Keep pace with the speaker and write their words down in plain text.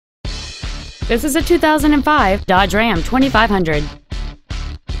This is a 2005 Dodge Ram 2500.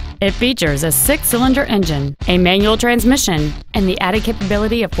 It features a 6-cylinder engine, a manual transmission, and the added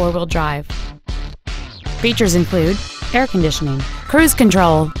capability of 4-wheel drive. Features include air conditioning, cruise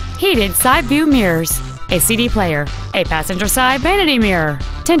control, heated side view mirrors, a CD player, a passenger side vanity mirror,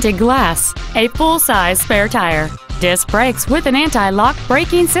 tinted glass, a full-size spare tire, disc brakes with an anti-lock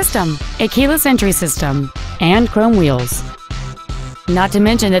braking system, a keyless entry system, and chrome wheels. Not to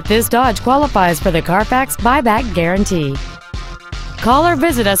mention that this Dodge qualifies for the Carfax buyback guarantee. Call or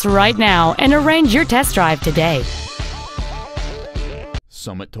visit us right now and arrange your test drive today.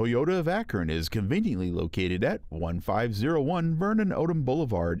 Summit Toyota of Akron is conveniently located at 1501 Vernon Odom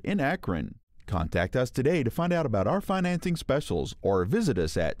Boulevard in Akron. Contact us today to find out about our financing specials or visit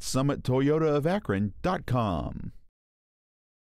us at summittoyotaofakron.com.